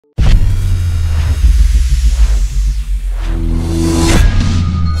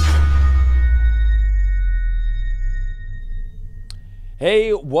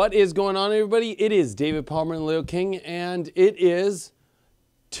Hey, what is going on, everybody? It is David Palmer and Leo King, and it is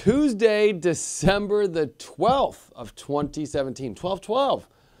Tuesday, December the 12th of 2017.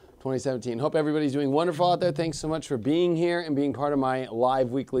 12/12/2017. Hope everybody's doing wonderful out there. Thanks so much for being here and being part of my live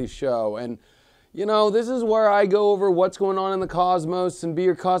weekly show. And, you know, this is where I go over what's going on in the cosmos and be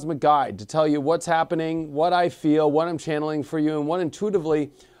your cosmic guide to tell you what's happening, what I feel, what I'm channeling for you, and what intuitively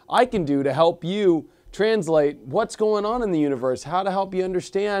I can do to help you translate what's going on in the universe, how to help you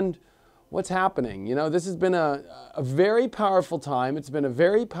understand what's happening. You know, this has been a very powerful time. It's been a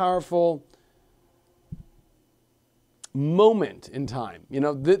very powerful moment in time. You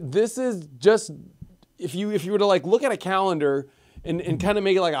know, this is just, if you were to like look at a calendar and kind of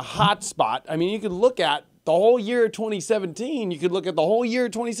make it like a hot spot, I mean, you could look at the whole year 2017, you could look at the whole year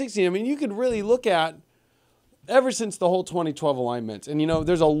 2016. I mean, you could really look at ever since the whole 2012 alignment. And, you know,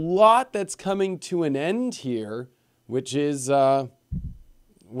 there's a lot that's coming to an end here, which is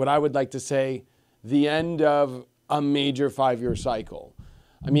what I would like to say the end of a major 5-year cycle.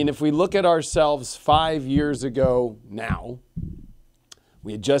 I mean, if we look at ourselves 5 years ago now,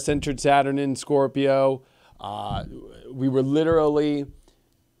 we had just entered Saturn in Scorpio. We were literally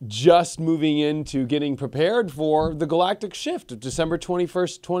just moving into getting prepared for the galactic shift of December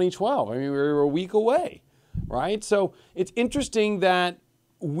 21st, 2012. I mean, we were a week away. Right? So it's interesting that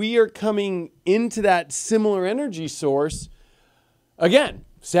we are coming into that similar energy source. Again,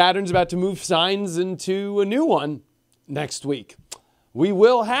 Saturn's about to move signs into a new one next week. We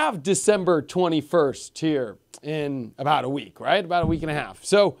will have December 21st here in about a week, right? About a week and a half.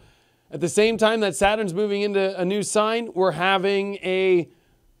 So at the same time that Saturn's moving into a new sign, we're having a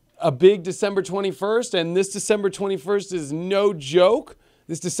big December 21st, and this December 21st is no joke.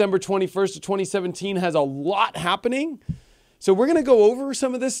 This December 21st of 2017 has a lot happening. So we're going to go over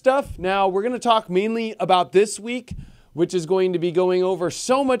some of this stuff. Now, we're going to talk mainly about this week, which is going to be going over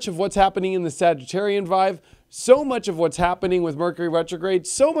so much of what's happening in the Sagittarian vibe, so much of what's happening with Mercury Retrograde,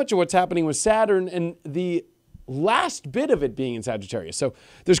 so much of what's happening with Saturn, and the last bit of it being in Sagittarius. So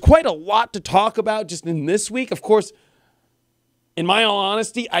there's quite a lot to talk about just in this week. Of course, in my all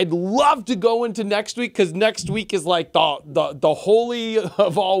honesty, I'd love to go into next week, because next week is like the holy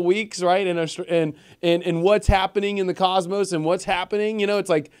of all weeks, right? And what's happening in the cosmos and what's happening, you know, it's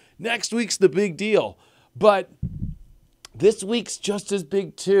like next week's the big deal. But this week's just as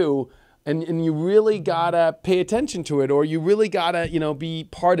big too, and you really gotta pay attention to it, or you really gotta, you know, be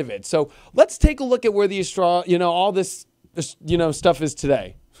part of it. So let's take a look at where the all this stuff is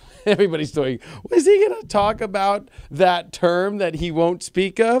today. Everybody's doing, is he going to talk about that term that he won't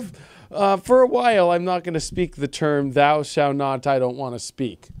speak of? For a while, I'm not going to speak the term, thou shalt not, I don't want to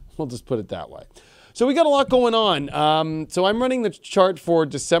speak. We'll just put it that way. So we got a lot going on. So I'm running the chart for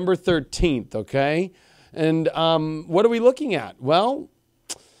December 13th, okay? And what are we looking at? Well,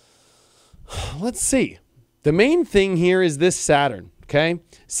 let's see. The main thing here is this Saturn, okay?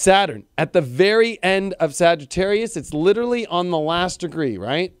 Saturn, at the very end of Sagittarius, it's literally on the last degree,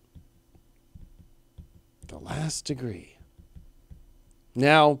 right? The last degree.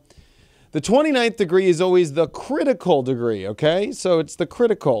 Now, the 29th degree is always the critical degree, okay? So it's the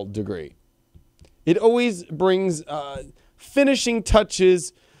critical degree. It always brings finishing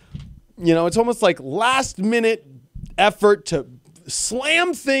touches. You know, it's almost like last minute effort to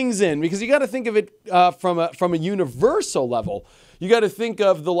slam things in, because you got to think of it from a universal level. You got to think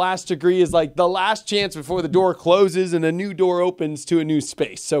of the last degree as like the last chance before the door closes and a new door opens to a new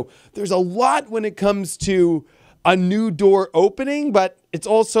space. So there's a lot when it comes to a new door opening, but it's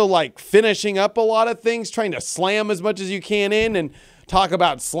also like finishing up a lot of things, trying to slam as much as you can in. And talk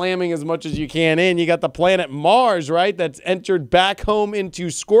about slamming as much as you can in. You got the planet Mars, right? That's entered back home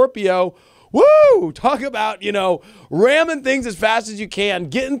into Scorpio. Woo! Talk about, you know, ramming things as fast as you can,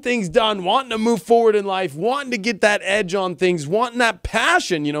 getting things done, wanting to move forward in life, wanting to get that edge on things, wanting that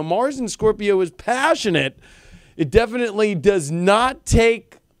passion. You know, Mars in Scorpio is passionate. It definitely does not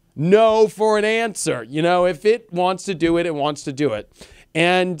take no for an answer. You know, if it wants to do it, it wants to do it.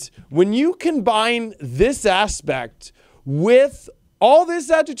 And when you combine this aspect with all this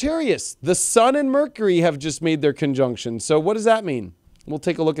Sagittarius, the Sun and Mercury have just made their conjunction. So what does that mean? We'll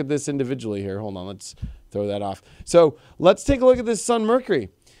take a look at this individually here. Hold on, let's throw that off. So let's take a look at this Sun Mercury.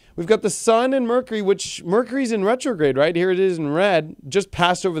 We've got the Sun and Mercury, which Mercury's in retrograde, right? Here it is in red, just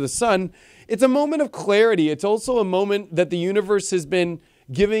passed over the Sun. It's a moment of clarity. It's also a moment that the universe has been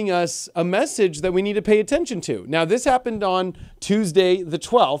giving us a message that we need to pay attention to. Now, this happened on Tuesday, the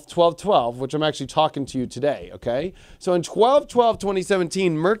 12th, 12/12, which I'm actually talking to you today, okay? So on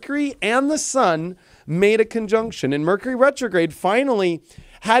 12/12/2017, Mercury and the Sun made a conjunction, and Mercury retrograde finally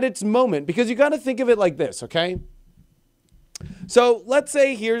had its moment, because you got to think of it like this, okay? So let's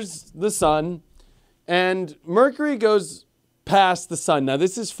say here's the sun, and Mercury goes past the sun. Now,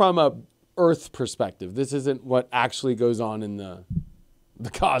 this is from a Earth perspective. This isn't what actually goes on in the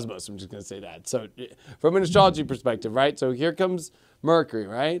cosmos. I'm just going to say that. So from an astrology perspective, right? So here comes Mercury,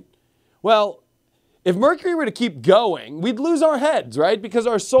 right? Well, if Mercury were to keep going, we'd lose our heads, right? Because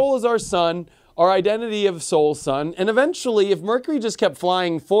our soul is our sun, our identity of soul sun. And eventually, if Mercury just kept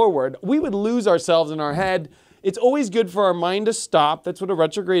flying forward, we would lose ourselves in our head. It's always good for our mind to stop. That's what a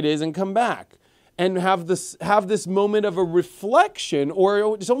retrograde is, and come back and have this moment of a reflection,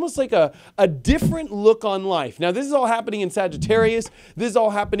 or it's almost like a different look on life. Now, this is all happening in Sagittarius. This is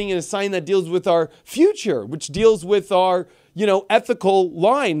all happening in a sign that deals with our future, which deals with our, ethical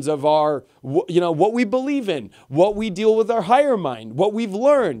lines of our, what we believe in, what we deal with our higher mind, what we've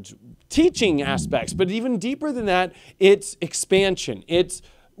learned, teaching aspects. But even deeper than that, it's expansion. It's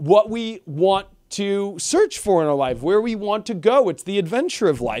what we want to search for in our life, where we want to go. It's the adventure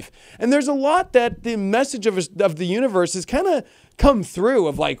of life. And there's a lot that the message of the universe has kind of come through,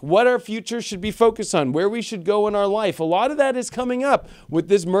 of like what our future should be focused on, where we should go in our life. A lot of that is coming up with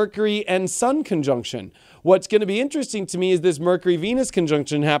this Mercury and Sun conjunction. What's going to be interesting to me is this Mercury-Venus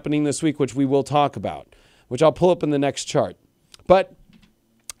conjunction happening this week, which we will talk about, which I'll pull up in the next chart. But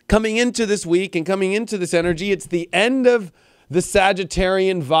coming into this week and coming into this energy, it's the end of the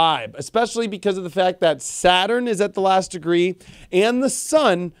Sagittarian vibe, especially because of the fact that Saturn is at the last degree and the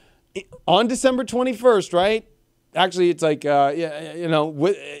sun on December 21st, right? Actually, it's like, we're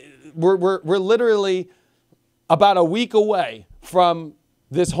literally about a week away from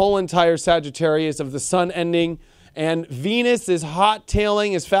this whole entire Sagittarius of the sun ending, and Venus is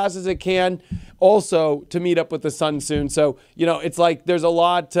hot-tailing as fast as it can also to meet up with the sun soon. So, it's like there's a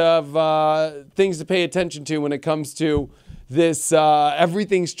lot of things to pay attention to when it comes to this,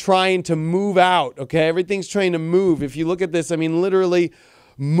 everything's trying to move out, okay? Everything's trying to move. If you look at this, I mean, literally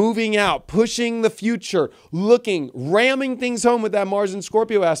moving out, pushing the future, looking, ramming things home with that Mars and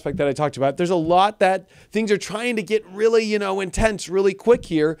Scorpio aspect that I talked about. There's a lot that things are trying to get really, intense really quick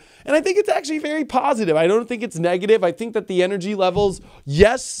here. And I think it's actually very positive. I don't think it's negative. I think that the energy levels,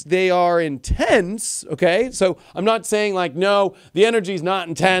 yes, they are intense, okay? So I'm not saying like, no, the energy is not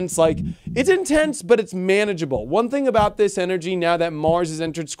intense. Like, it's intense, but it's manageable. One thing about this energy now that Mars has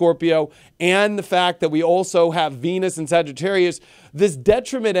entered Scorpio, and the fact that we also have Venus and Sagittarius, this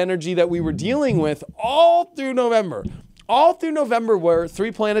detriment energy that we were dealing with all through November. All through November were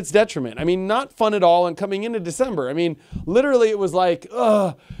 3 planets detriment. I mean, not fun at all. And coming into December, I mean, literally it was like,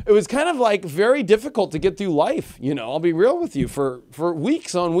 it was kind of like very difficult to get through life. I'll be real with you, for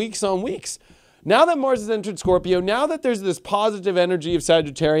weeks on weeks on weeks. Now that Mars has entered Scorpio, now that there's this positive energy of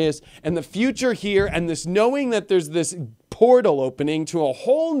Sagittarius and the future here, and this knowing that there's this portal opening to a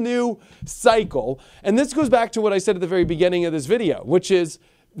whole new cycle. And this goes back to what I said at the very beginning of this video, which is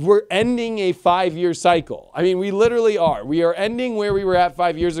we're ending a 5-year cycle. I mean, we literally are. We are ending where we were at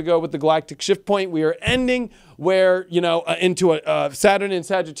 5 years ago with the galactic shift point. We are ending where, into a Saturn and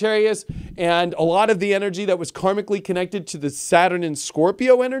Sagittarius, and a lot of the energy that was karmically connected to the Saturn and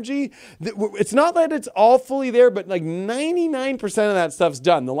Scorpio energy. It's not that it's all fully there, but like 99% of that stuff's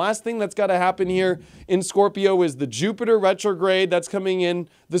done. The last thing that's got to happen here in Scorpio is the Jupiter retrograde that's coming in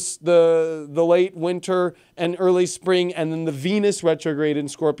the late winter and early spring, and then the Venus retrograde in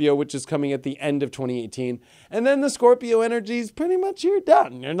Scorpio, which is coming at the end of 2018. And then the Scorpio energy is pretty much you're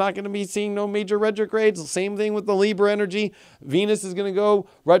done. You're not going to be seeing no major retrogrades. Same thing with the Libra energy. Venus is going to go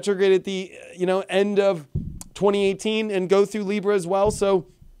retrograde at the end of 2018 and go through Libra as well. So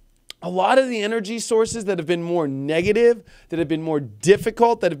a lot of the energy sources that have been more negative, that have been more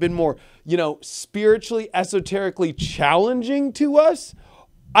difficult, that have been more, spiritually, esoterically challenging to us.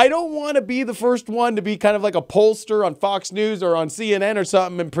 I don't want to be the first one to be kind of like a pollster on Fox News or on CNN or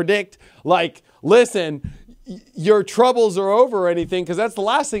something and predict like, listen, your troubles are over or anything, because that's the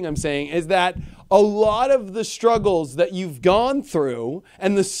last thing I'm saying, is that a lot of the struggles that you've gone through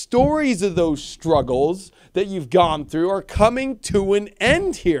and the stories of those struggles that you've gone through are coming to an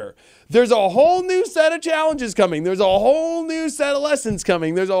end here. There's a whole new set of challenges coming. There's a whole new set of lessons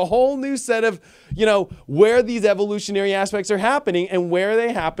coming. There's a whole new set of, where these evolutionary aspects are happening. And where are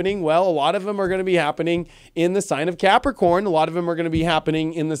they happening? Well, a lot of them are going to be happening in the sign of Capricorn. A lot of them are going to be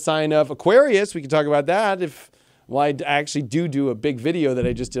happening in the sign of Aquarius. We can talk about that I actually do a big video that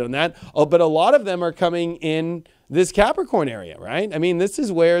I just did on that. But a lot of them are coming in this Capricorn area, right? I mean, this is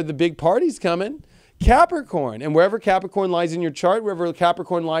where the big party's coming. Capricorn. And wherever Capricorn lies in your chart, wherever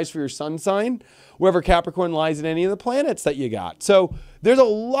Capricorn lies for your sun sign, wherever Capricorn lies in any of the planets that you got. So there's a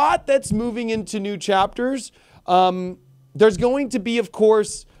lot that's moving into new chapters. There's going to be, of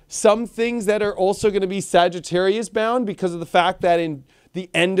course, some things that are also going to be Sagittarius bound because of the fact that in the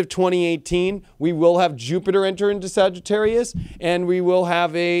end of 2018, we will have Jupiter enter into Sagittarius, and we will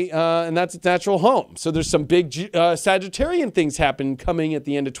have and that's its natural home. So there's some big Sagittarian things coming at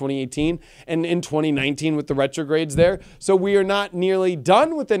the end of 2018 and in 2019 with the retrogrades there. So we are not nearly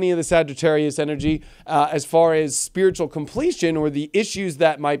done with any of the Sagittarius energy as far as spiritual completion or the issues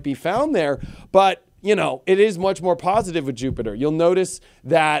that might be found there. But, you know, it is much more positive with Jupiter. You'll notice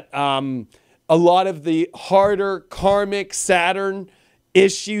that a lot of the harder karmic Saturn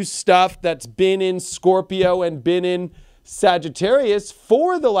issue stuff that's been in Scorpio and been in Sagittarius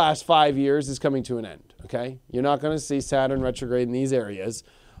for the last 5 years is coming to an end, okay? You're not going to see Saturn retrograde in these areas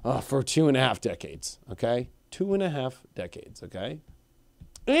for 2.5 decades, okay? 2.5 decades, okay?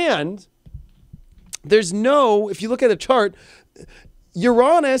 And there's if you look at the chart,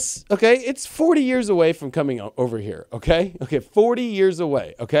 Uranus, okay, it's 40 years away from coming over here, okay? Okay, 40 years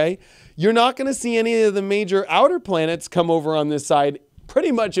away, okay? You're not going to see any of the major outer planets come over on this side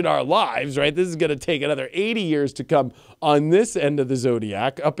pretty much in our lives, right? This is going to take another 80 years to come on this end of the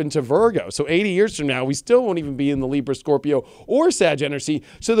zodiac up into Virgo. So 80 years from now, we still won't even be in the Libra, Scorpio, or Sag energy.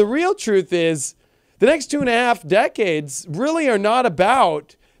 So the real truth is the next 2.5 decades really are not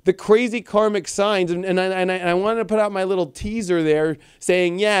about the crazy karmic signs. And I wanted to put out my little teaser there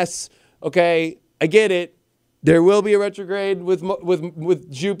saying, yes, okay, I get it. There will be a retrograde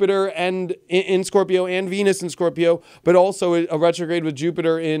with Jupiter and in Scorpio and Venus in Scorpio, but also a retrograde with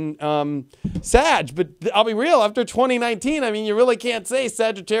Jupiter in Sag. But I'll be real, after 2019, I mean, you really can't say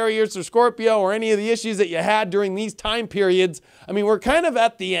Sagittarius or Scorpio or any of the issues that you had during these time periods. I mean, we're kind of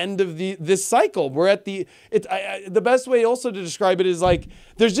at the end of this cycle. We're at the best way also to describe it is like,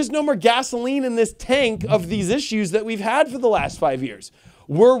 there's just no more gasoline in this tank of these issues that we've had for the last 5 years.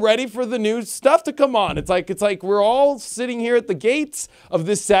 We're ready for the new stuff to come on. It's like we're all sitting here at the gates of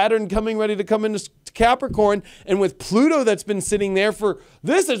this Saturn ready to come into Capricorn, and with Pluto that's been sitting there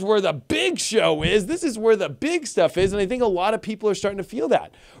this is where the big show is. This is where the big stuff is. And I think a lot of people are starting to feel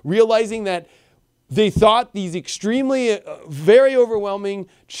that, realizing that they thought these extremely, very overwhelming,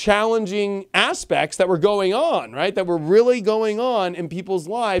 challenging aspects that were going on, right? That were really going on in people's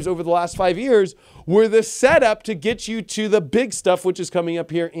lives over the last 5 years were the setup to get you to the big stuff, which is coming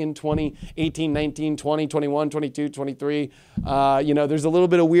up here in 2018, 19, 20, 21, 22, 23. You know, there's a little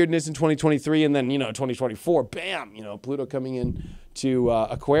bit of weirdness in 2023, and then, 2024, bam, Pluto coming in to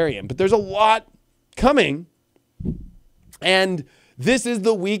Aquarium. But there's a lot coming, and this is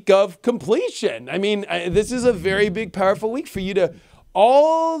the week of completion. I mean, this is a very big, powerful week for you to,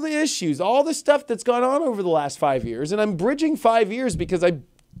 all the issues, all the stuff that's gone on over the last 5 years. And I'm bridging 5 years because I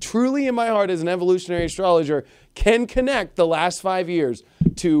truly, in my heart, as an evolutionary astrologer, can connect the last 5 years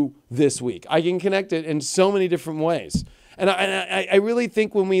to this week. I can connect it in so many different ways. And I really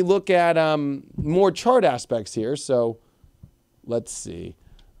think when we look at more chart aspects here, so let's see.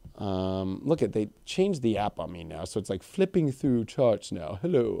 They changed the app on me now, so it's like flipping through charts now.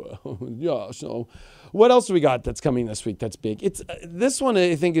 Hello. Yeah, so what else do we got that's coming this week that's big? It's this one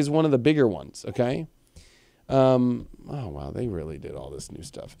I think is one of the bigger ones, okay? Oh, wow, they really did all this new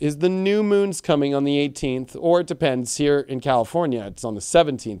stuff. Is the new moon's coming on the 18th, or it depends. Here in California, it's on the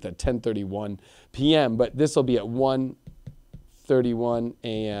 17th at 10:31 p.m., but this will be at 1:31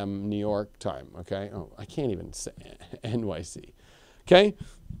 a.m. New York time, okay? Oh, I can't even say NYC, okay?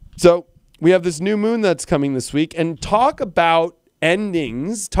 So we have this new moon that's coming this week, and talk about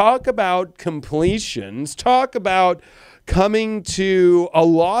endings, talk about completions, talk about coming to a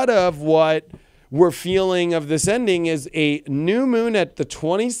lot of what we're feeling of this ending is a new moon at the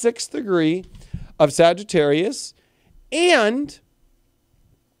 26th degree of Sagittarius, and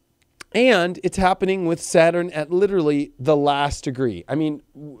it's happening with Saturn at literally the last degree. I mean,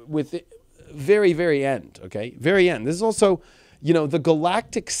 with it, very, very end, okay? Very end. This is also, the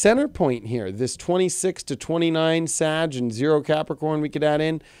galactic center point here, this 26 to 29 Sag and 0 Capricorn we could add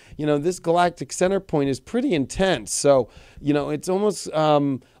in. This galactic center point is pretty intense. So, it's almost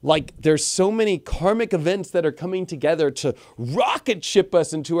like there's so many karmic events that are coming together to rocket ship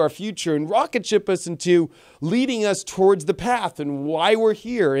us into our future and rocket ship us into leading us towards the path and why we're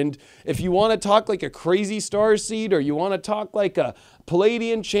here. And if you want to talk like a crazy star seed, or you want to talk like a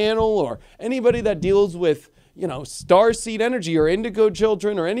Palladian channel, or anybody that deals with starseed energy or indigo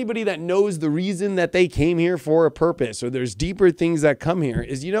children, or anybody that knows the reason that they came here for a purpose, or there's deeper things that come here,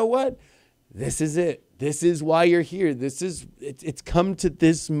 is what? This is it. This is why you're here. It's come to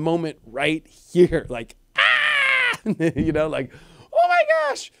this moment right here. Like, like, oh my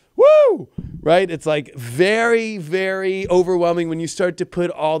gosh, woo, right? It's like very, very overwhelming when you start to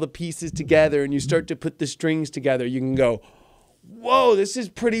put all the pieces together and you start to put the strings together. You can go, whoa, this is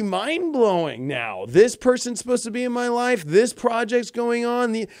pretty mind-blowing now. This person's supposed to be in my life. This project's going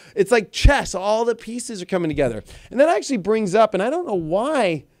on. It's like chess. All the pieces are coming together. And that actually brings up, and I don't know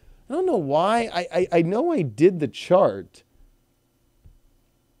why. I know I did the chart.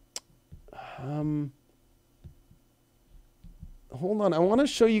 Hold on. I want to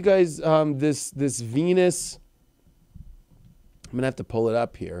show you guys this Venus. I'm going to have to pull it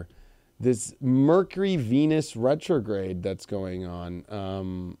up here. This Mercury Venus retrograde that's going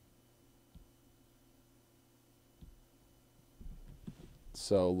on.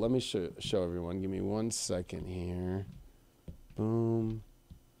 So let me show everyone. Give me 1 second here. Boom.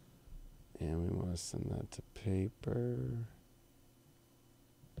 And we want to send that to paper.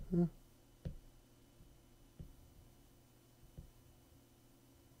 Huh.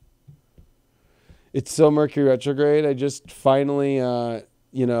 It's so Mercury retrograde. I just finally,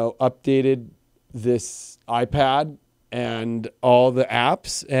 updated this iPad and all the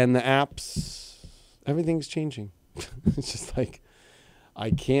apps, and the apps, everything's changing. It's just like,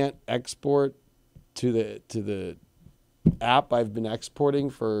 I can't export to the app I've been exporting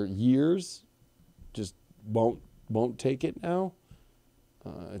for years. Just won't take it now.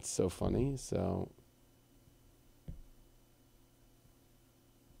 It's so funny. So.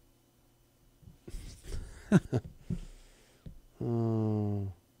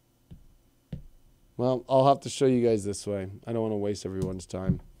 Well, I'll have to show you guys this way. I don't want to waste everyone's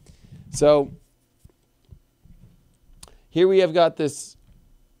time. So here we have got this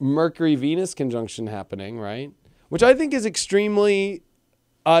Mercury-Venus conjunction happening, right? Which I think is extremely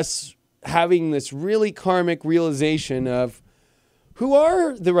us having this really karmic realization of who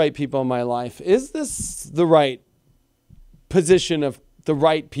are the right people in my life? Is this the right position of the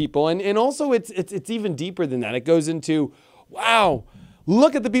right people? And also it's even deeper than that. It goes into, wow,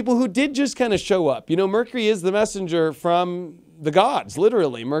 look at the people who did just kind of show up. Mercury is the messenger from the gods,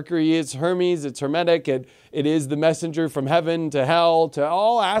 literally. Mercury is Hermes, it's Hermetic, it is the messenger from heaven to hell, to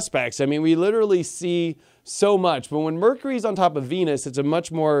all aspects. I mean, we literally see so much. But when Mercury's on top of Venus, it's a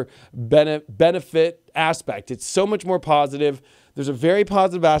much more benefit aspect. It's so much more positive. There's a very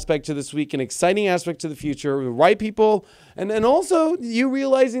positive aspect to this week, an exciting aspect to the future, the right people, and also you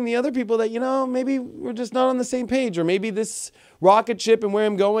realizing the other people that, maybe we're just not on the same page, or maybe this rocket ship and where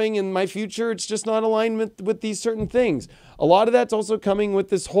I'm going in my future, it's just not aligned with these certain things. A lot of that's also coming with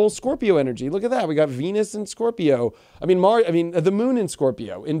this whole Scorpio energy. Look at that. We got Venus in Scorpio. The moon in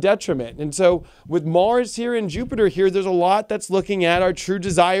Scorpio in detriment. And so with Mars here and Jupiter here, there's a lot that's looking at our true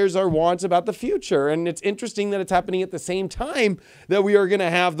desires, our wants about the future. And it's interesting that it's happening at the same time that we are going to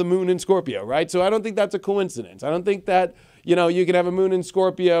have the moon in Scorpio, right? So I don't think that's a coincidence. I don't think that, you can have a moon in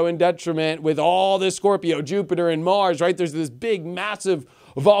Scorpio in detriment with all this Scorpio, Jupiter and Mars, right? There's this big, massive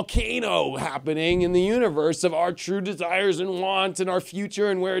volcano happening in the universe of our true desires and wants and our future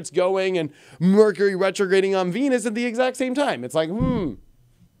and where it's going, and Mercury retrograding on Venus at the exact same time. It's like, do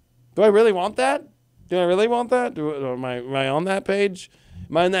I really want that? Do I really want that? Am I on that page?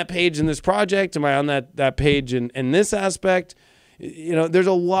 Am I on that page in this project? Am I on that page in this aspect? There's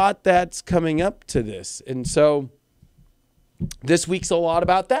a lot that's coming up to this. And so this week's a lot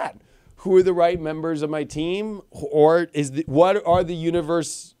about that. Who are the right members of my team? Or who is the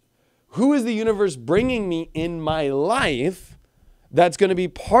universe bringing me in my life that's going to be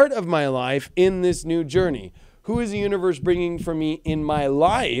part of my life in this new journey? Who is the universe bringing for me in my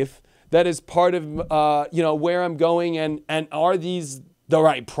life that is part of, where I'm going? And are these the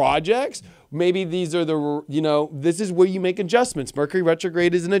right projects? Maybe these are this is where you make adjustments. Mercury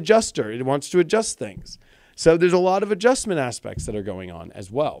retrograde is an adjuster. It wants to adjust things. So there's a lot of adjustment aspects that are going on as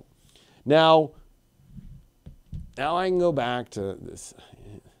well. Now I can go back to this.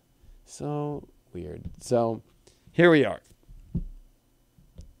 So weird. So here we are.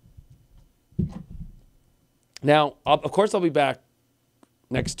 Now, of course, I'll be back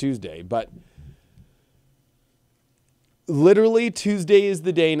next Tuesday, but literally Tuesday is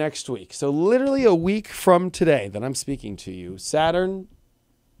the day next week. So literally a week from today that I'm speaking to you, Saturn,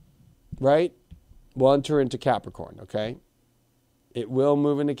 right, will enter into Capricorn, okay? It will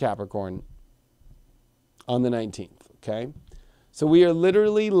move into Capricorn on the 19th, okay? So we are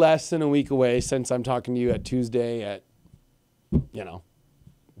literally less than a week away since I'm talking to you at Tuesday at,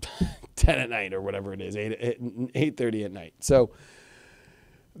 10 at night or whatever it is, 8:30 at night. So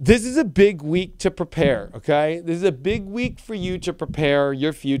this is a big week to prepare, okay? This is a big week for you to prepare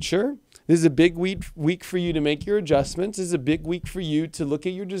your future. This is a big week for you to make your adjustments. This is a big week for you to look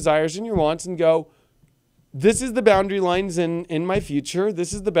at your desires and your wants and go, this is the boundary lines in my future.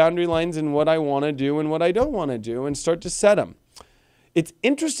 This is the boundary lines in what I want to do and what I don't want to do, and start to set them. it's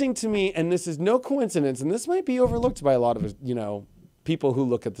interesting to me, and this is no coincidence, and this might be overlooked by a lot of, people who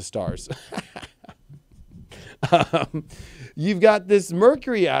look at the stars. You've got this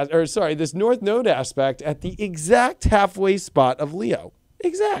this North Node aspect at the exact halfway spot of Leo.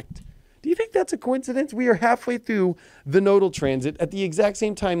 Exact. Do you think that's a coincidence? We are halfway through the nodal transit at the exact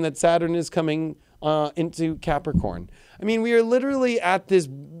same time that Saturn is coming into Capricorn. I mean, we are literally at this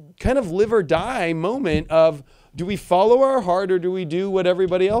kind of live or die moment of, do we follow our heart or do we do what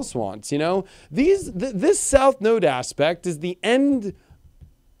everybody else wants? This South Node aspect is the end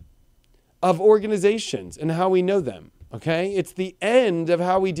of organizations and how we know them. Okay, it's the end of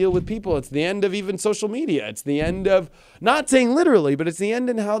how we deal with people. It's the end of even social media. It's the end of, not saying literally, but it's the end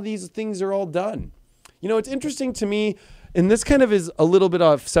in how these things are all done. It's interesting to me, and this kind of is a little bit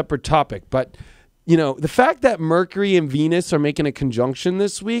of a separate topic, but the fact that Mercury and Venus are making a conjunction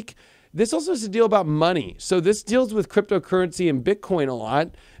this week, this also has to deal about money. So this deals with cryptocurrency and Bitcoin a lot,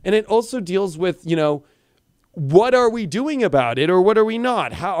 and it also deals with, what are we doing about it or what are we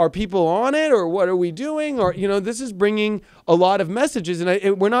not? How are people on it or what are we doing? Or, this is bringing a lot of messages,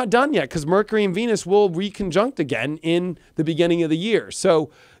 and we're not done yet because Mercury and Venus will reconjunct again in the beginning of the year.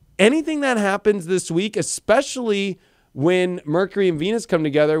 So anything that happens this week, especially when Mercury and Venus come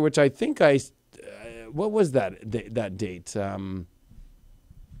together, which I think what was that date?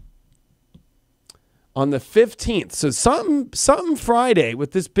 On the 15th. So something Friday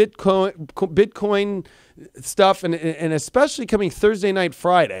with this Bitcoin stuff, and especially coming Thursday night,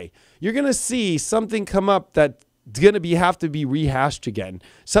 Friday, you're going to see something come up that's going to have to be rehashed again.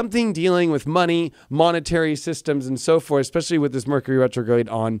 Something dealing with money, monetary systems, and so forth, especially with this Mercury retrograde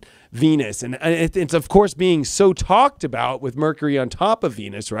on Venus. And it's, of course, being so talked about with Mercury on top of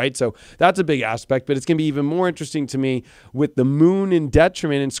Venus, right? So that's a big aspect, but it's going to be even more interesting to me with the moon in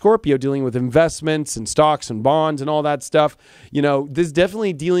detriment in Scorpio dealing with investments and stocks and bonds and all that stuff. This is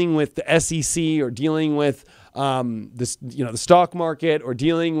definitely dealing with the SEC or dealing with the stock market, or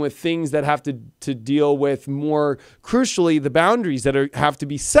dealing with things that have to deal with, more crucially, the boundaries that have to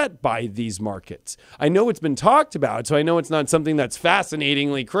be set by these markets. I know it's been talked about, so I know it's not something that's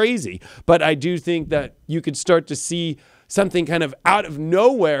fascinatingly crazy, but I do think that you could start to see something kind of out of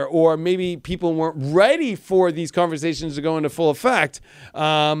nowhere, or maybe people weren't ready for these conversations to go into full effect.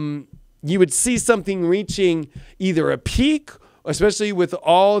 You would see something reaching either a peak, especially with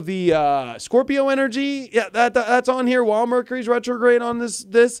all the Scorpio energy, that's on here while Mercury's retrograde on this.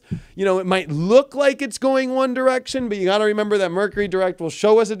 It might look like it's going one direction, but you got to remember that Mercury direct will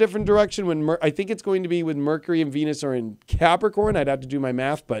show us a different direction. When I think it's going to be when Mercury and Venus are in Capricorn. I'd have to do my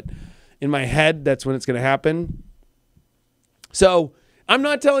math, but in my head, that's when it's going to happen. So I'm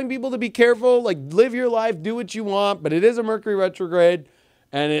not telling people to be careful, like live your life, do what you want, but it is a Mercury retrograde.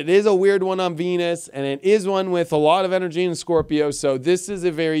 And it is a weird one on Venus, and it is one with a lot of energy in Scorpio. So this is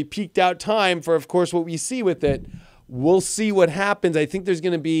a very peaked out time for, of course, what we see with it. We'll see what happens. I think there's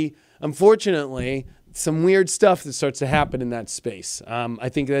going to be, unfortunately, some weird stuff that starts to happen in that space. I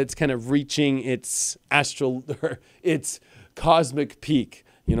think that it's kind of reaching its its cosmic peak.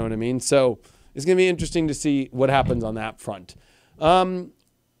 You know what I mean? So it's going to be interesting to see what happens on that front.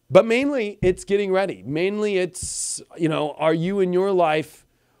 But mainly, it's getting ready. Mainly, it's, are you in your life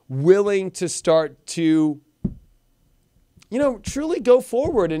willing to start to, truly go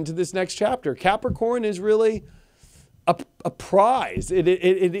forward into this next chapter? Capricorn is really a prize. It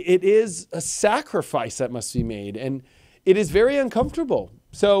is a sacrifice that must be made, and it is very uncomfortable.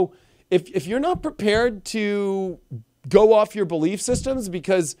 So if you're not prepared to go off your belief systems,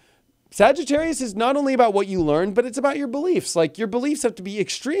 because Sagittarius is not only about what you learn, but it's about your beliefs. Like, your beliefs have to be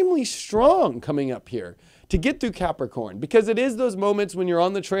extremely strong coming up here to get through Capricorn, because it is those moments when you're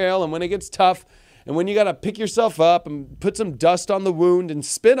on the trail and when it gets tough and when you got to pick yourself up and put some dust on the wound and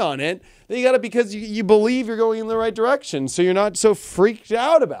spit on it, then you got to, because you believe you're going in the right direction. So you're not so freaked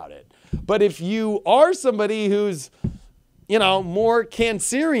out about it. But if you are somebody who's, more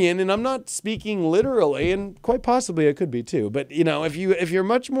Cancerian, and I'm not speaking literally, and quite possibly it could be too, but if you're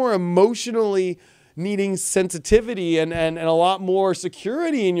much more emotionally needing sensitivity and a lot more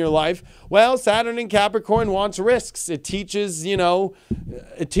security in your life, well, Saturn in Capricorn wants risks. It teaches,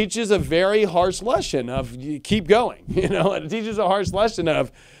 it teaches a very harsh lesson of keep going, it teaches a harsh lesson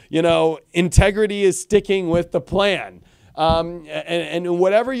of, integrity is sticking with the plan. And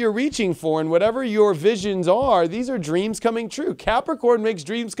whatever you're reaching for and whatever your visions are, these are dreams coming true. Capricorn makes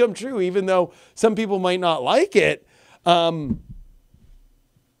dreams come true, even though some people might not like it. Dreams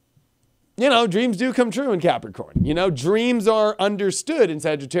do come true in Capricorn. Dreams are understood in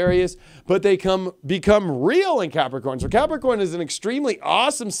Sagittarius, but they become real in Capricorn. So Capricorn is an extremely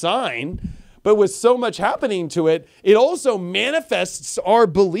awesome sign, But with so much happening to it, it also manifests our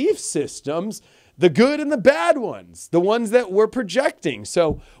belief systems, the good and the bad ones, the ones that we're projecting.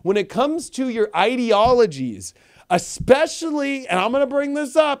 So when it comes to your ideologies, especially, and I'm going to bring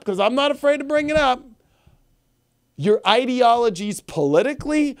this up because I'm not afraid to bring it up, your ideologies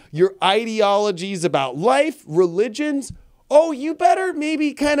politically, your ideologies about life, religions, oh, you better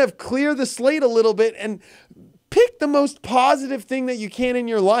maybe kind of clear the slate a little bit and pick the most positive thing that you can in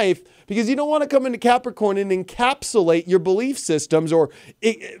your life, because you don't want to come into Capricorn and encapsulate your belief systems or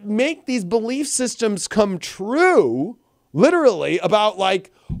make these belief systems come true, literally, about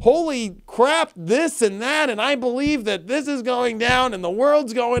like, holy crap, this and that, and I believe that this is going down and the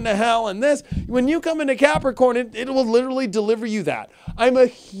world's going to hell and this. When you come into Capricorn, it will literally deliver you that. I'm a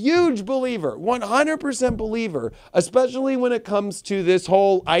huge believer, 100% believer, especially when it comes to this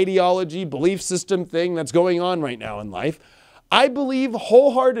whole ideology, belief system thing that's going on right now in life. I believe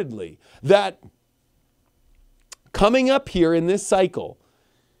wholeheartedly that coming up here in this cycle,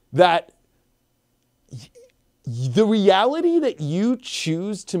 that the reality that you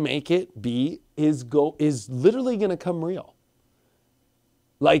choose to make it be is literally going to come real.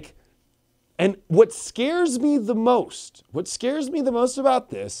 Like, and what scares me the most about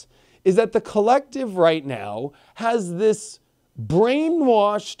this is that the collective right now has this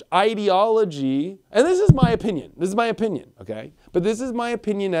brainwashed ideology, and this is my opinion, okay? But this is my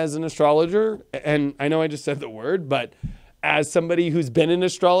opinion as an astrologer, and I know I just said the word, but as somebody who's been an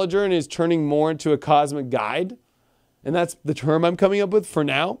astrologer and is turning more into a cosmic guide, and that's the term I'm coming up with for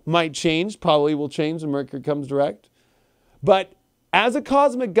now, might change, probably will change when Mercury comes direct. But as a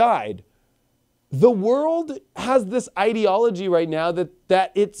cosmic guide, the world has this ideology right now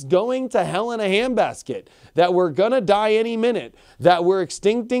that it's going to hell in a handbasket, that we're going to die any minute, that we're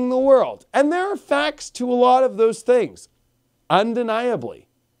extincting the world. And there are facts to a lot of those things, undeniably.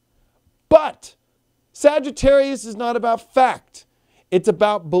 But Sagittarius is not about fact. It's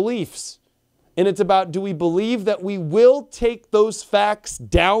about beliefs. And it's about, do we believe that we will take those facts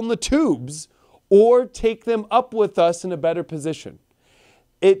down the tubes or take them up with us in a better position?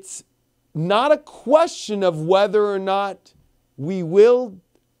 It's not a question of whether or not we will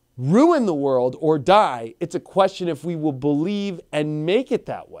ruin the world or die. It's a question if we will believe and make it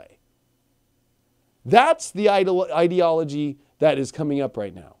that way. That's the ideology that is coming up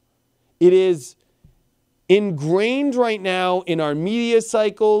right now. It is ingrained right now in our media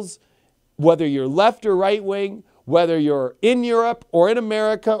cycles, whether you're left or right wing, whether you're in Europe or in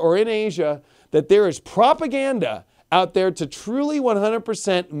America or in Asia, that there is propaganda out there to truly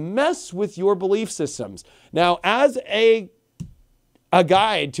 100% mess with your belief systems. Now, as a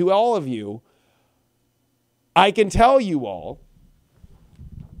guide to all of you, I can tell you all,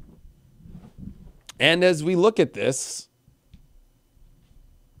 and as we look at this,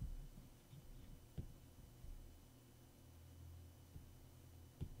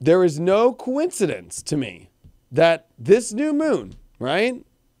 there is no coincidence to me that this new moon, right?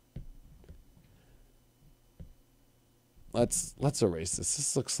 Let's erase this.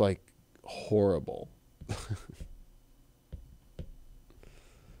 This looks like horrible.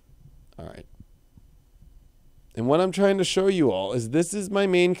 All right. And what I'm trying to show you all is this is my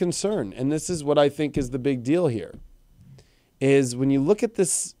main concern, and this is what I think is the big deal here, is when you look at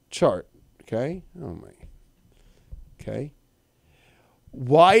this chart, okay? Oh my. Okay.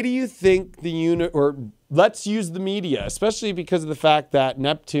 Why do you think or let's use the media, especially because of the fact that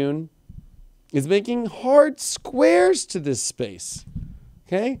Neptune is making hard squares to this space.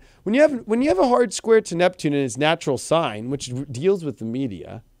 Okay? When you have a hard square to Neptune in its natural sign, which deals with the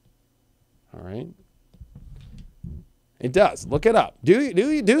media, all right? It does. Look it up.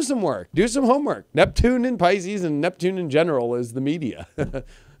 Do some work. Do some homework. Neptune in Pisces and Neptune in general is the media.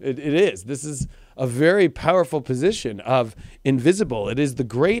 It is. This is a very powerful position of invisible. It is the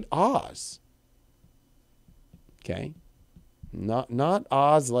great Oz. Okay? Not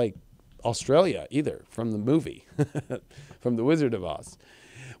Oz like Australia either, from the movie, from the Wizard of Oz.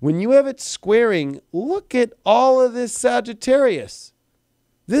 When you have it squaring, look at all of this Sagittarius.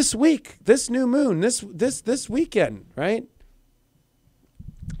 This week, this new moon, this weekend, right?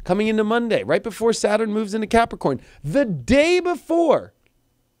 Coming into Monday, right before Saturn moves into Capricorn. The day before.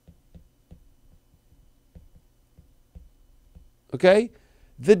 Okay?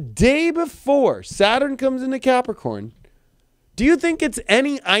 The day before Saturn comes into Capricorn, do you think it's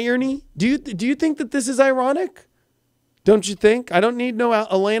any irony? Do you think that this is ironic? Don't you think? I don't need no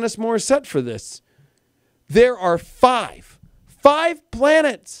Alanis Morissette for this. There are five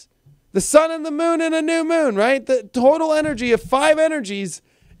planets. The sun and the moon and a new moon, right? The total energy of 5 energies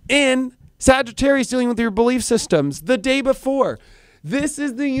in Sagittarius dealing with your belief systems the day before. This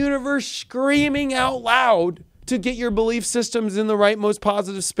is the universe screaming out loud to get your belief systems in the right, most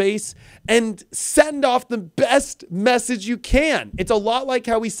positive space and send off the best message you can. It's a lot like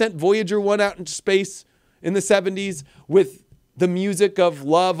how we sent Voyager 1 out into space in the 70s with the music of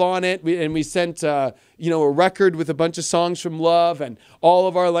love on it. We sent, a record with a bunch of songs from love and all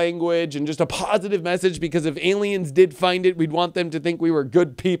of our language and just a positive message, because if aliens did find it, we'd want them to think we were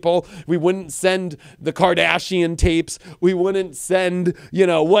good people. We wouldn't send the Kardashian tapes. We wouldn't send,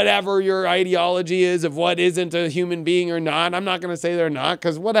 whatever your ideology is of what isn't a human being or not. I'm not going to say they're not,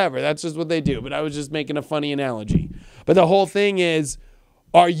 because whatever, that's just what they do. But I was just making a funny analogy. But the whole thing is,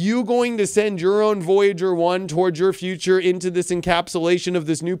 are you going to send your own Voyager 1 towards your future into this encapsulation of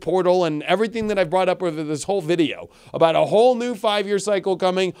this new portal and everything that I've brought up over this whole video about a whole new 5-year cycle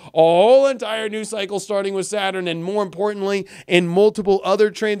coming, a whole entire new cycle starting with Saturn, and more importantly, in multiple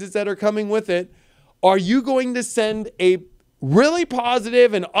other transits that are coming with it? Are you going to send a really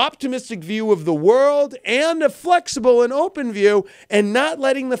positive and optimistic view of the world and a flexible and open view, and not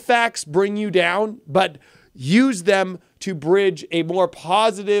letting the facts bring you down, but use them to bridge a more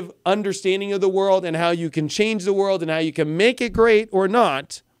positive understanding of the world and how you can change the world and how you can make it great or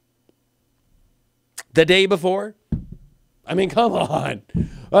not the day before? I mean, come on.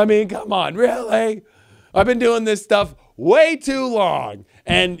 Really? I've been doing this stuff way too long.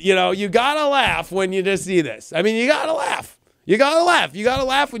 And, you gotta laugh when you just see this. I mean, you gotta laugh. You gotta laugh. You gotta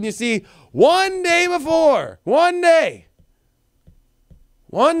laugh when you see one day before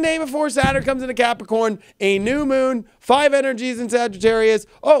Saturn comes into Capricorn, a new moon, 5 energies in Sagittarius.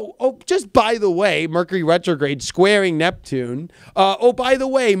 Just by the way, Mercury retrograde squaring Neptune. By the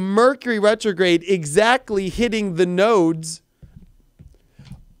way, Mercury retrograde exactly hitting the nodes.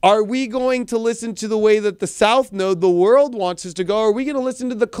 Are we going to listen to the way that the South node, the world, wants us to go? Are we going to listen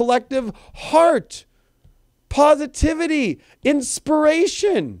to the collective heart, positivity,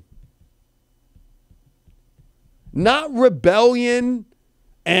 inspiration? Not rebellion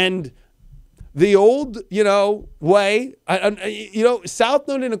and the old, way. South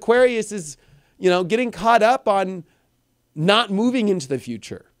node in Aquarius is, getting caught up on not moving into the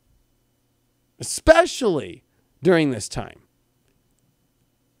future, especially during this time.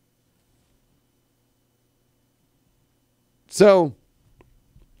 So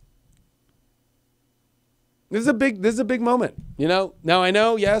this is a big moment, Now I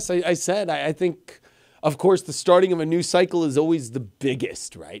know, yes, I said, I think, of course, the starting of a new cycle is always the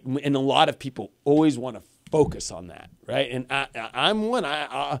biggest, right? And a lot of people always want to focus on that, right? And I'm one.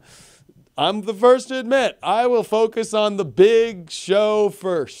 I'm the first to admit I will focus on the big show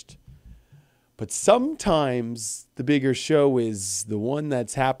first. But sometimes the bigger show is the one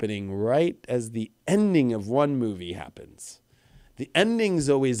that's happening right as the ending of one movie happens. The endings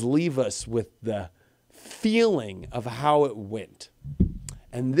always leave us with the feeling of how it went.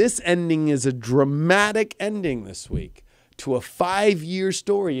 And this ending is a dramatic ending this week to a 5-year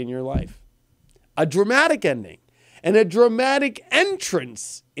story in your life. A dramatic ending and a dramatic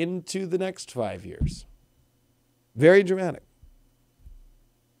entrance into the next 5 years. Very dramatic.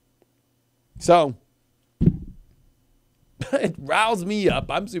 So it riles me up.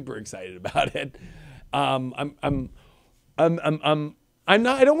 I'm super excited about it. I don't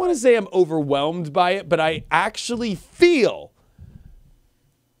want to say I'm overwhelmed by it, but I actually feel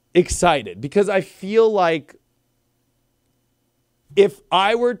excited, because I feel like if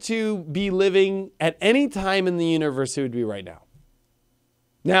I were to be living at any time in the universe, it would be right now.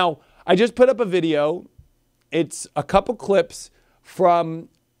 Now, I just put up a video. It's a couple clips from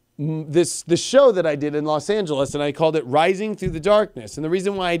this show that I did in Los Angeles, and I called it Rising Through the Darkness. And the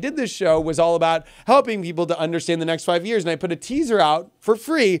reason why I did this show was all about helping people to understand the next 5 years. And I put a teaser out for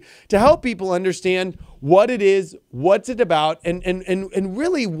free to help people understand what it is, what's it about, and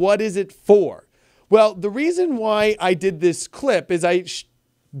really what is it for. Well, the reason why I did this clip is I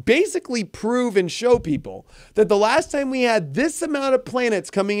basically prove and show people that the last time we had this amount of planets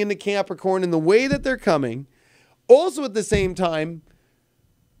coming into Capricorn in the way that they're coming, also at the same time,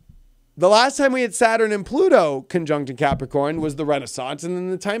 the last time we had Saturn and Pluto conjunct in Capricorn was the Renaissance, and then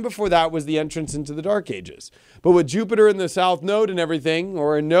the time before that was the entrance into the Dark Ages. But with Jupiter in the South Node and everything,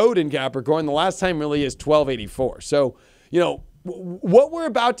 or a node in Capricorn, the last time really is 1284. So, what we're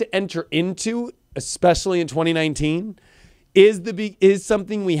about to enter into, especially in 2019, is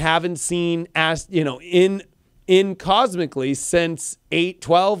something we haven't seen as in cosmically since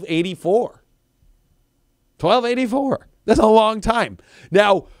 1284. 1284. That's a long time.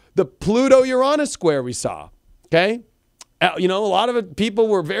 Now, the Pluto-Uranus square we saw, okay? A lot of people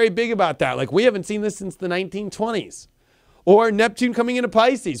were very big about that. Like, we haven't seen this since the 1920s. Or Neptune coming into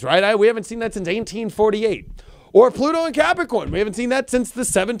Pisces, right? We haven't seen that since 1848. Or Pluto in Capricorn. We haven't seen that since the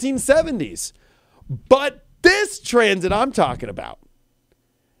 1770s. But this transit I'm talking about,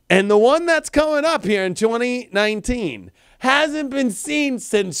 and the one that's coming up here in 2019, hasn't been seen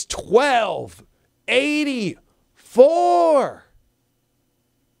since 1284,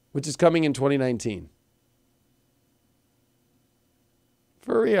 which is coming in 2019.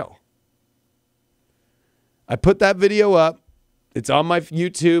 For real. I put that video up. It's on my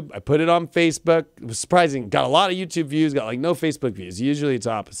YouTube. I put it on Facebook. It was surprising. Got a lot of YouTube views. Got like no Facebook views. Usually it's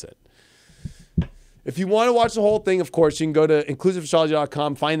opposite. If you want to watch the whole thing, of course, you can go to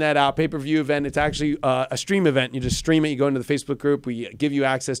inclusiveastrology.com, find that out. Pay-per-view event. It's actually a stream event. You just stream it. You go into the Facebook group. We give you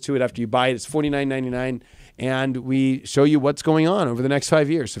access to it after you buy it. It's $49.99. And we show you what's going on over the next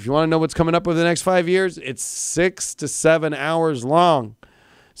 5 years. So if you want to know what's coming up over the next 5 years, it's 6 to 7 hours long.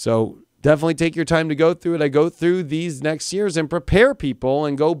 So definitely take your time to go through it. I go through these next years and prepare people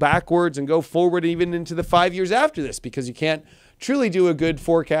and go backwards and go forward even into the 5 years after this, because you can't truly do a good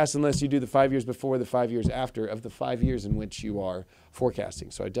forecast unless you do the 5 years before, the 5 years after of the 5 years in which you are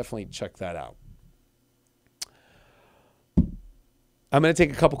forecasting. So I definitely check that out. I'm going to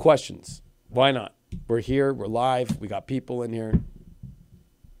take a couple questions. Why not? We're here. We're live. We got people in here.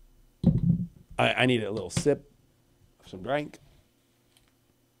 I need a little sip of some drink.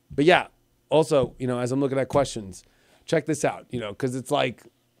 But yeah, also, you know, as I'm looking at questions, check this out, you know, because it's like,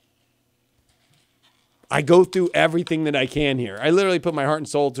 I go through everything that I can here. I literally put my heart and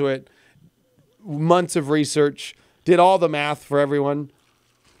soul to it. Months of research. Did all the math for everyone.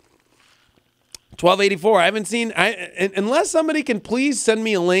 1284. I haven't seen, unless somebody can please send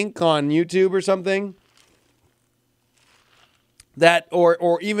me a link on YouTube or something. That,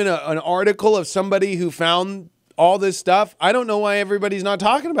 or even an article of somebody who found all this stuff. I don't know why everybody's not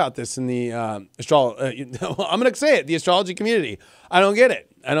talking about this in the I'm going to say it, the astrology community. I don't get it.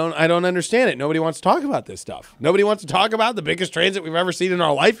 I don't understand it. Nobody wants to talk about this stuff. Nobody wants to talk about the biggest transit we've ever seen in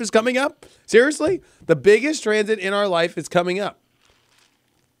our life is coming up. Seriously? The biggest transit in our life is coming up.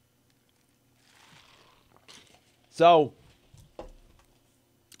 So,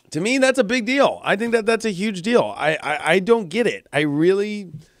 to me, that's a big deal. I think that that's a huge deal. I don't get it. I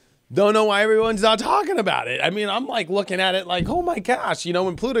really don't know why everyone's not talking about it. I mean, I'm like looking at it like, oh my gosh, you know,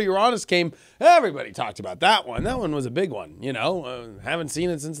 when Pluto Uranus came, everybody talked about that one. That one was a big one, you know. Haven't seen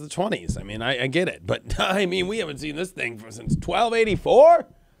it since the 20s. I mean, I get it. But, I mean, we haven't seen this thing since 1284.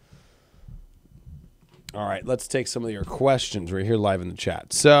 All right, let's take some of your questions. We're here live in the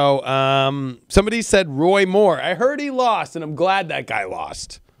chat. So, somebody said Roy Moore. I heard he lost, and I'm glad that guy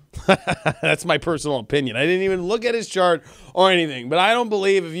lost. That's my personal opinion. I didn't even look at his chart or anything, but I don't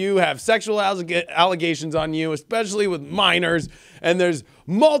believe if you have sexual allegations on you, especially with minors, and there's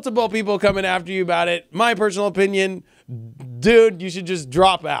multiple people coming after you about it, my personal opinion, dude, you should just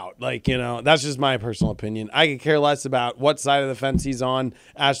drop out. Like, you know, that's just my personal opinion. I could care less about what side of the fence he's on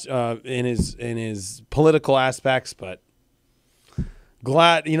in his political aspects, but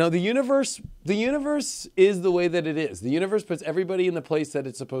glad, you know, the universe is the way that it is. The universe puts everybody in the place that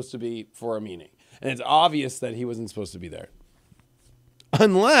it's supposed to be for a meaning. And it's obvious that he wasn't supposed to be there.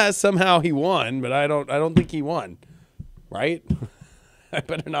 Unless somehow he won, but I don't think he won. Right? I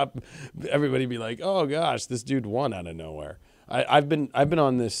better not everybody be like, "Oh gosh, this dude won out of nowhere." I've been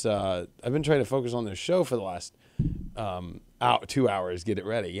on this I've been trying to focus on this show for the last 2 hours, get it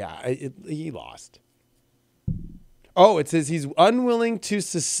ready. Yeah, he lost. Oh, it says he's unwilling to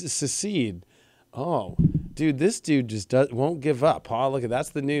secede. Oh, dude, this dude just won't give up. Oh, look, that's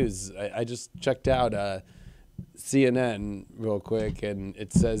the news. I just checked out CNN real quick, and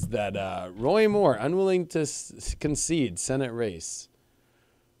it says that Roy Moore, unwilling to concede Senate race.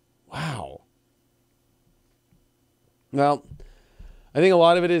 Wow. Well, I think a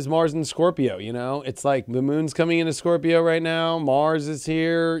lot of it is Mars and Scorpio, you know? It's like the moon's coming into Scorpio right now. Mars is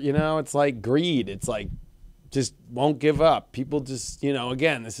here, you know? It's like greed. It's like just won't give up. People just, you know,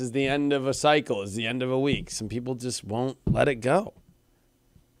 again, this is the end of a cycle. It's the end of a week. Some people just won't let it go,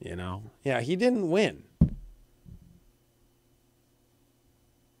 you know? Yeah, he didn't win.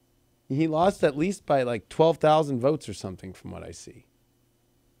 He lost at least by like 12,000 votes or something from what I see.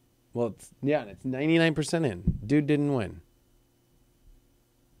 Well, it's 99% in. Dude didn't win.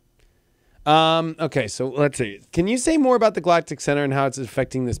 Okay, so let's see. Can you say more about the galactic center and how it's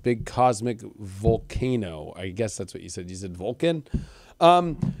affecting this big cosmic volcano? I guess that's what you said. You said Vulcan?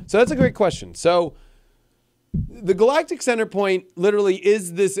 So that's a great question. So the galactic center point literally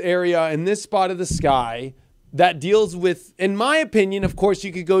is this area in this spot of the sky that deals with, in my opinion, of course,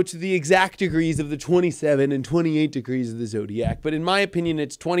 you could go to the exact degrees of the 27 and 28 degrees of the zodiac. But in my opinion,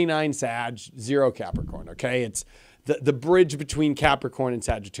 it's 29 Sag, 0 Capricorn, okay? It's the bridge between Capricorn and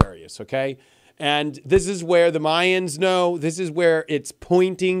Sagittarius, okay? And this is where the Mayans know, this is where it's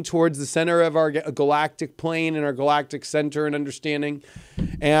pointing towards the center of our galactic plane and our galactic center and understanding.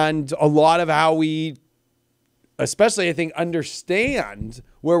 And a lot of how we, especially I think, understand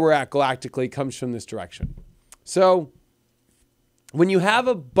where we're at galactically comes from this direction. So when you have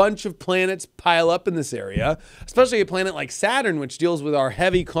a bunch of planets pile up in this area, especially a planet like Saturn, which deals with our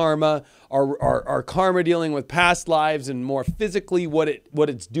heavy karma, our karma dealing with past lives and more physically what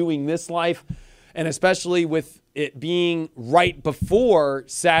it's doing this life, and especially with it being right before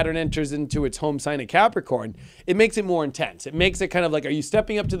Saturn enters into its home sign of Capricorn, it makes it more intense. It makes it kind of like, are you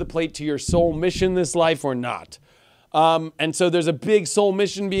stepping up to the plate to your soul mission this life or not? And so there's a big soul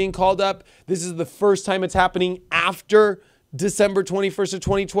mission being called up. This is the first time it's happening after December 21st of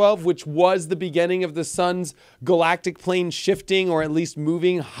 2012, which was the beginning of the sun's galactic plane shifting, or at least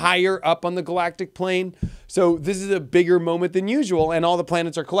moving higher up on the galactic plane. So this is a bigger moment than usual, and all the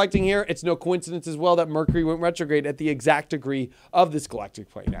planets are collecting here. It's no coincidence as well that Mercury went retrograde at the exact degree of this galactic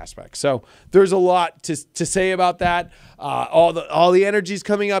plane aspect. So there's a lot to say about that. All the energies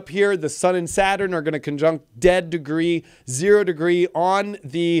coming up here. The sun and Saturn are going to conjunct dead degree, 0 degree on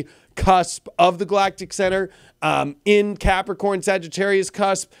the cusp of the galactic center, in Capricorn, Sagittarius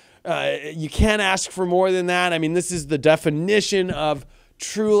cusp. You can't ask for more than that. I mean, this is the definition of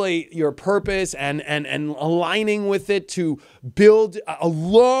truly your purpose and aligning with it to build a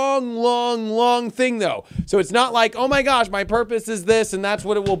long thing though. So it's not like, oh my gosh, my purpose is this and that's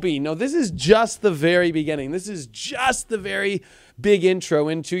what it will be. No, this is just the very beginning. This is just the very big intro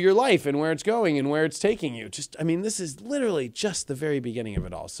into your life and where it's going and where it's taking you. This is literally just the very beginning of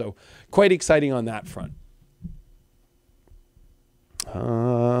it all. So quite exciting on that front.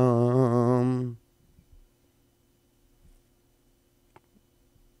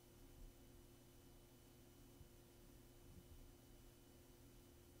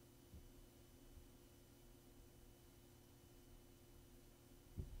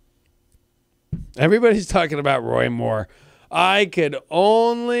 Everybody's talking about Roy Moore. I'll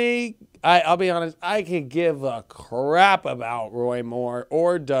be honest, I could give a crap about Roy Moore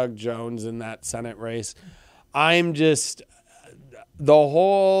or Doug Jones in that Senate race. I'm just, the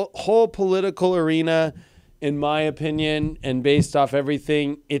whole political arena, in my opinion, and based off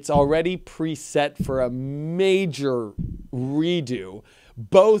everything, it's already preset for a major redo,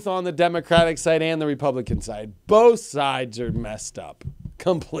 both on the Democratic side and the Republican side. Both sides are messed up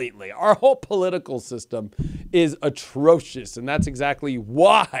completely. Our whole political system is atrocious, and that's exactly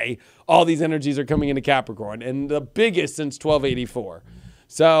why all these energies are coming into Capricorn, and the biggest since 1284.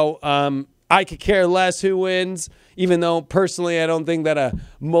 So I could care less who wins, even though personally I don't think that a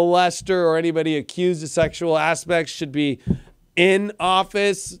molester or anybody accused of sexual aspects should be in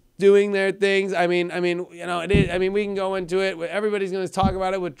office doing their things. I mean, you know, it is. I mean, we can go into it. Everybody's going to talk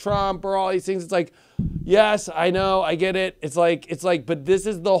about it with Trump or all these things. It's like, yes, I know, I get it. It's like, but this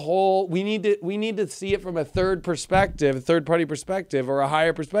is the whole. We need to see it from a third party perspective, or a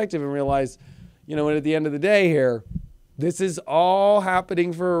higher perspective, and realize, you know, at the end of the day here, this is all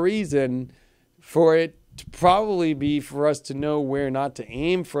happening for a reason. For it to probably be for us to know where not to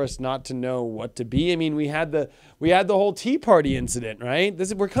aim, for us not to know what to be. I mean, we had the whole Tea Party incident, right?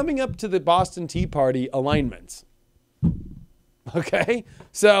 We're coming up to the Boston Tea Party alignments. Okay?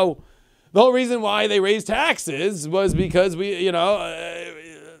 So the whole reason why they raised taxes was because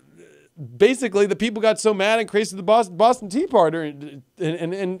basically the people got so mad and created the Boston Tea Party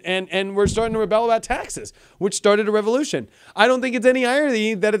and we're starting to rebel about taxes, which started a revolution. I don't think it's any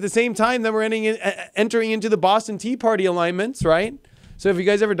irony that at the same time that we're entering into the Boston Tea Party alignments, right? So have you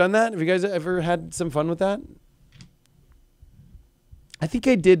guys ever done that? Have you guys ever had some fun with that? I think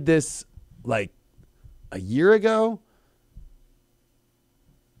I did this like a year ago.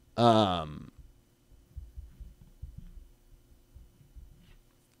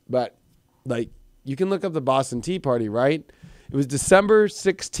 But like, you can look up the Boston Tea Party, right? It was December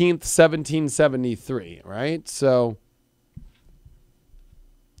 16th, 1773, right? So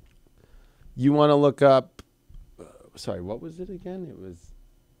you want to look up, sorry, what was it again? It was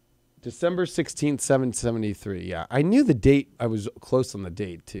December 16th, 1773. Yeah, I knew the date. I was close on the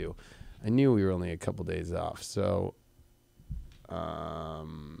date too. I knew we were only a couple days off. So,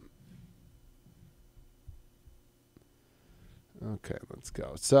 okay, let's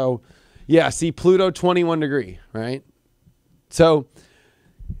go. So, yeah, see, Pluto 21 degree, right? So,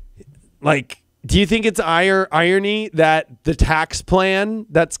 like, do you think it's irony that the tax plan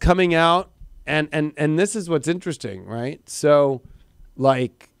that's coming out, and this is what's interesting, right? So,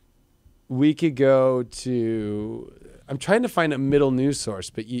 like, we could go to, I'm trying to find a middle news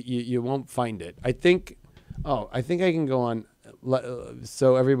source, but you won't find it. I think I can go on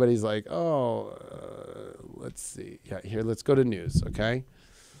so everybody's like, oh, let's see. Yeah, here, let's go to news, okay?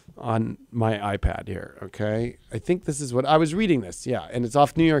 On my iPad here, okay? I think this is what I was reading this, yeah, and it's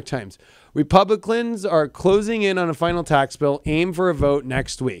off New York Times. Republicans are closing in on a final tax bill, aim for a vote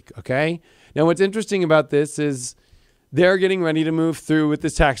next week, okay? Now, what's interesting about this is they're getting ready to move through with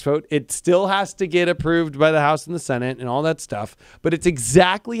this tax vote. It still has to get approved by the House and the Senate and all that stuff, but it's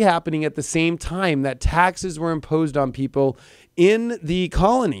exactly happening at the same time that taxes were imposed on people in the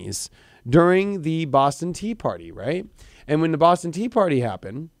colonies during the Boston Tea Party, right? And when the Boston Tea Party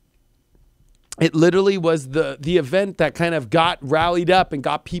happened, it literally was the event that kind of got rallied up and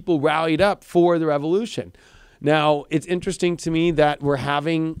got people rallied up for the revolution. Now, it's interesting to me that we're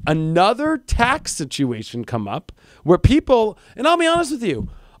having another tax situation come up where people, and I'll be honest with you,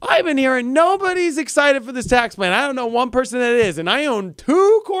 I've been hearing nobody's excited for this tax plan. I don't know one person that is, and I own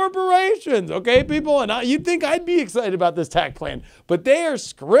 2 corporations, okay, people? And you'd think I'd be excited about this tax plan, but they are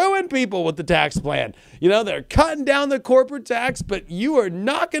screwing people with the tax plan. You know, they're cutting down the corporate tax, but you are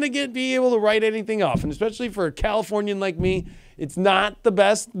not going to be able to write anything off. And especially for a Californian like me, it's not the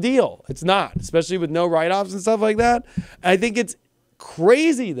best deal. It's not, especially with no write-offs and stuff like that. I think it's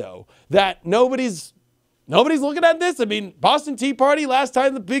crazy, though, that nobody's looking at this. I mean, Boston Tea Party, last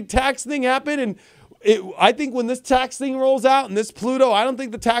time the big tax thing happened, and I think when this tax thing rolls out and this Pluto, I don't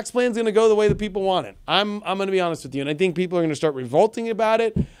think the tax plan is going to go the way that people want it. I'm going to be honest with you, and I think people are going to start revolting about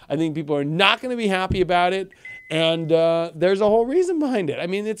it. I think people are not going to be happy about it, and there's a whole reason behind it. I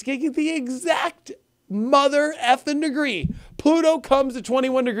mean, it's getting the exact mother effing degree. Pluto comes to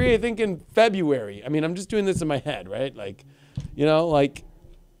 21 degree, I think, in February. I mean, I'm just doing this in my head, right? Like, you know, like,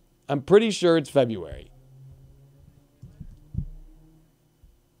 I'm pretty sure it's February.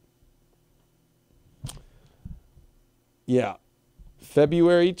 Yeah.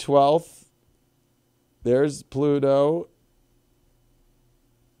 February 12th. There's Pluto.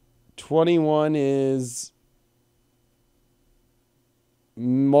 21 is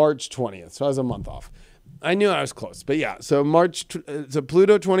March 20th. So I was a month off. I knew I was close, but yeah. So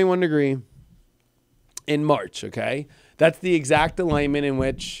Pluto 21 degree in March, okay? That's the exact alignment in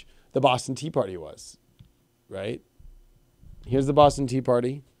which the Boston Tea Party was, right? Here's the Boston Tea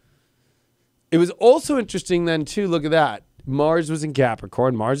Party. It was also interesting then, too, look at that. Mars was in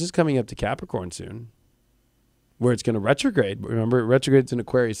Capricorn. Mars is coming up to Capricorn soon, where it's going to retrograde. Remember, it retrogrades in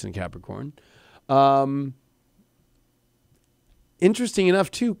Aquarius and Capricorn. Interesting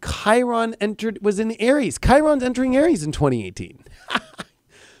enough, too, Chiron was in Aries. Chiron's entering Aries in 2018.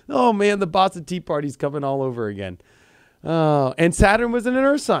 Oh, man, the Boston Tea Party's coming all over again. Oh, and Saturn was in an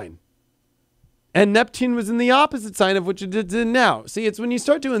Earth sign. And Neptune was in the opposite sign of which it is in now. See, it's when you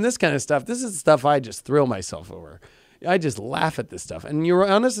start doing this kind of stuff, this is stuff I just thrill myself over. I just laugh at this stuff. And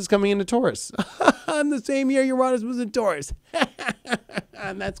Uranus is coming into Taurus. In the same year Uranus was in Taurus.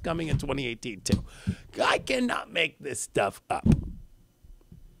 And that's coming in 2018 too. I cannot make this stuff up.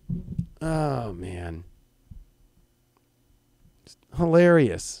 Oh, man. It's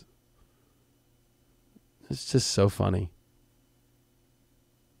hilarious. It's just so funny.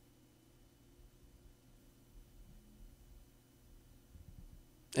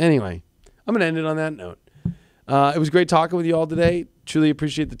 Anyway, I'm going to end it on that note. It was great talking with you all today. Truly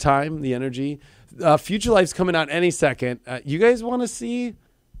appreciate the time, the energy. Future Life's coming out any second. You guys want to see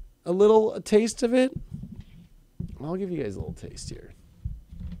a taste of it? I'll give you guys a little taste here.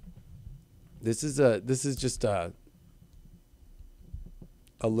 This is just a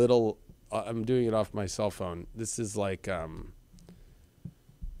little. I'm doing it off my cell phone. This is like. All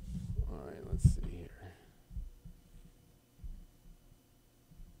right, let's see here.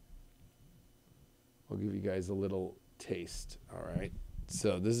 I'll give you guys a little taste. All right.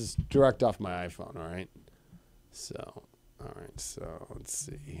 So this is direct off my iPhone. All right. So, all right. So let's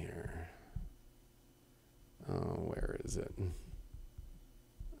see here. Oh, where is it?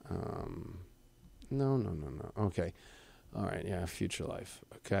 No. Okay. All right. Yeah. Future Life.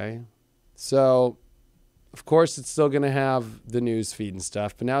 Okay. So, of course, it's still going to have the news feed and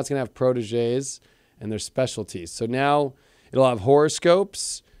stuff, but now it's going to have proteges and their specialties. So now it'll have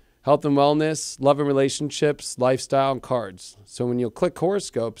horoscopes, health and wellness, love and relationships, lifestyle, and cards. So when you'll click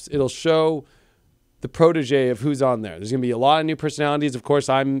horoscopes, it'll show the protege of who's on there. There's going to be a lot of new personalities. Of course,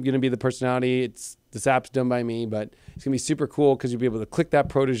 I'm going to be the personality. This app's done by me, but it's going to be super cool because you'll be able to click that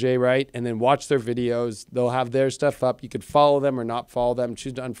protege, right, and then watch their videos. They'll have their stuff up. You could follow them or not follow them,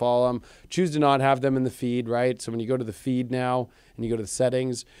 choose to unfollow them, choose to not have them in the feed, right? So when you go to the feed now and you go to the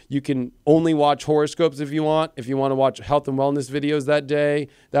settings, you can only watch horoscopes if you want. If you want to watch health and wellness videos that day,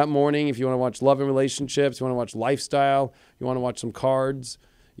 that morning, if you want to watch love and relationships, you want to watch lifestyle, you want to watch some cards,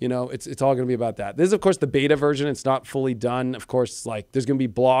 You know, it's all going to be about that. This is, of course, the beta version. It's not fully done. Of course, like there's going to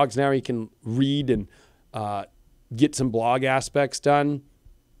be blogs now. You can read and get some blog aspects done.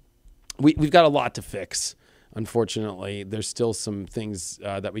 We've got a lot to fix. Unfortunately, there's still some things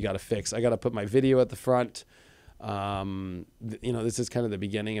that we got to fix. I got to put my video at the front. You know, this is kind of the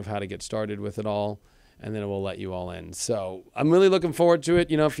beginning of how to get started with it all, and then it will let you all in. So I'm really looking forward to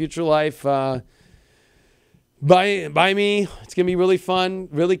it. You know, Future Life, by me, it's going to be really fun,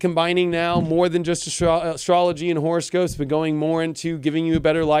 really combining now more than just astrology and horoscopes, but going more into giving you a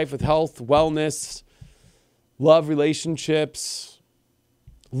better life with health, wellness, love, relationships,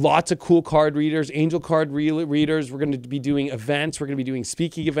 lots of cool card readers, angel card readers. We're going to be doing events. We're going to be doing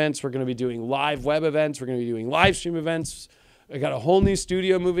speaking events. We're going to be doing live web events. We're going to be doing live stream events. I got a whole new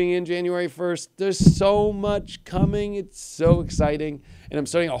studio moving in January 1st. There's so much coming. It's so exciting. And I'm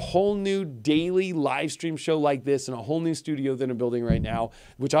starting a whole new daily live stream show like this in a whole new studio that I'm building right now,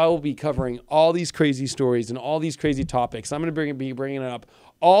 which I will be covering all these crazy stories and all these crazy topics. I'm going to be bringing up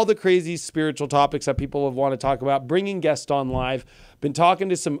all the crazy spiritual topics that people have want to talk about, bringing guests on live. Been talking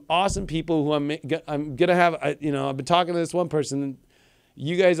to some awesome people who I'm going to have, you know, I've been talking to this one person.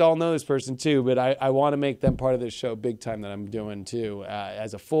 You guys all know this person too, but I want to make them part of this show big time that I'm doing too,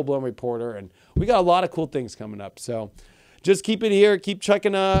 as a full-blown reporter. And we got a lot of cool things coming up. So just keep it here. Keep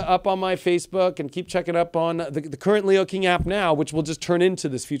checking up on my Facebook and keep checking up on the current Leo King app now, which will just turn into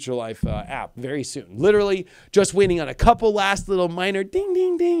this Future Life app very soon. Literally just waiting on a couple last little minor ding,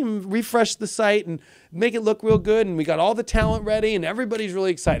 ding, ding, refresh the site and make it look real good. And we got all the talent ready and everybody's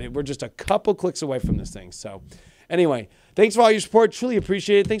really excited. We're just a couple clicks away from this thing. So anyway, thanks for all your support. Truly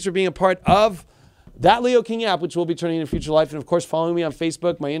appreciate it. Thanks for being a part of that Leo King app, which will be turning into Future Life. And of course, following me on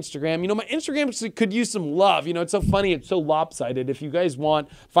Facebook, my Instagram. You know, my Instagram could use some love. You know, it's so funny. It's so lopsided. If you guys want,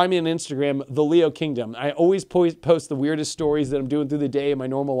 find me on Instagram, The Leo Kingdom. I always post the weirdest stories that I'm doing through the day in my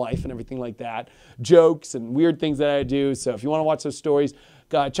normal life and everything like that. Jokes and weird things that I do. So if you want to watch those stories,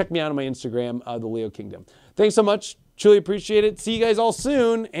 check me out on my Instagram, The Leo Kingdom. Thanks so much. Truly appreciate it. See you guys all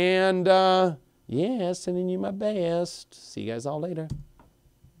soon. And yeah, sending you my best. See you guys all later.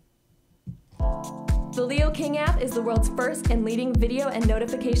 The Leo King app is the world's first and leading video and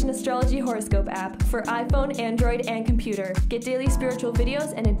notification astrology horoscope app for iPhone, Android, and computer. Get daily spiritual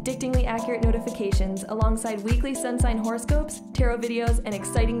videos and addictingly accurate notifications alongside weekly sun sign horoscopes, tarot videos, and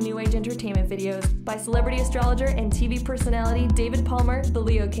exciting new age entertainment videos by celebrity astrologer and TV personality David Palmer, the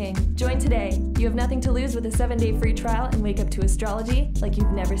Leo King. Join today. You have nothing to lose with a 7-day free trial and wake up to astrology like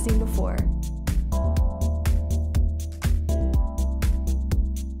you've never seen before.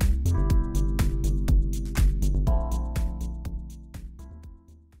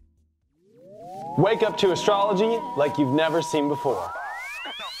 Wake up to astrology like you've never seen before.